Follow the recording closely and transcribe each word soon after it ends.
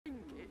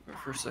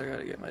First, I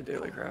gotta get my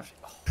daily craft.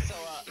 So,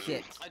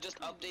 Shit. I just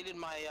updated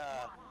my,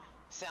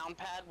 sound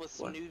pad with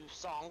some new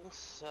songs,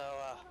 so,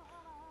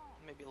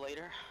 maybe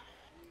later.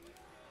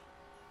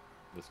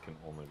 This can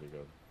only be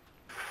good.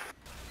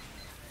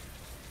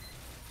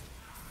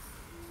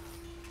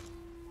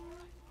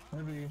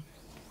 Heavy.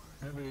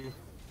 Heavy.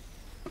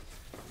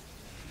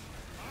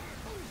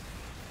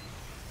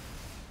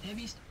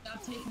 Heavy,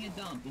 stop taking a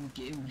dump and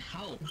give him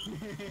help.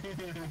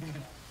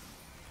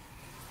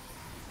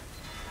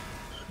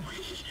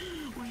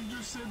 When you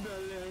just said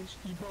that, Lance,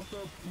 you popped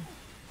up.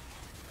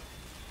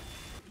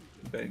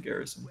 Bad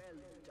Garrison.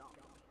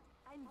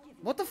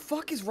 What the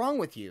fuck is wrong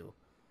with you?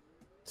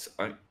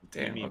 Damn,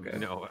 I mean, okay.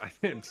 no,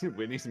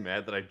 Whitney's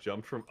mad that I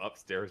jumped from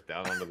upstairs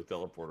down onto the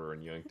teleporter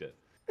and yanked it.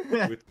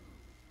 With...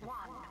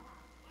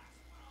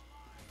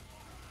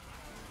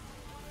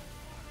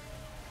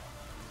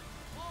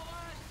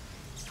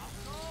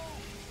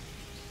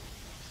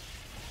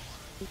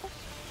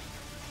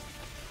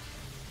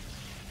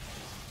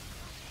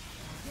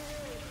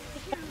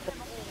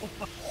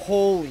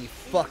 Holy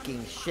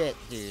fucking shit,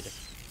 dude.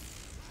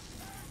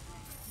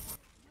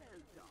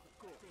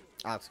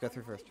 Alex, go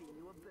through first.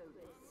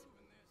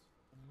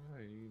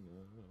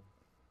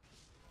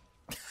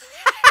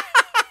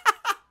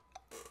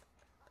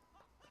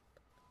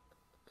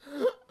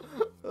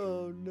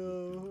 Oh no,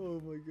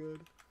 oh my god.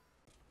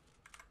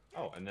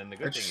 Oh, and then the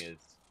good thing is,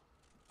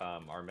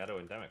 our Meadow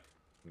Endemic.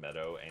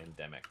 Meadow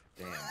Endemic.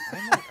 Damn.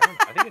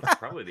 I think it's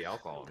probably the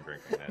alcohol I'm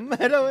drinking.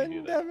 Meadow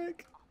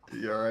Endemic.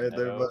 You alright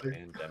there, buddy?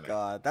 Endemic.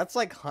 God, that's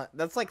like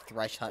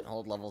Thresh Hunt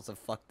hold levels of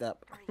fucked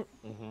up.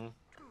 Mm-hmm.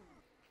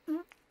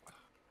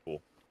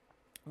 Cool.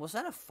 Was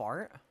that a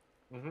fart?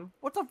 Mm-hmm.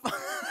 What the fuck?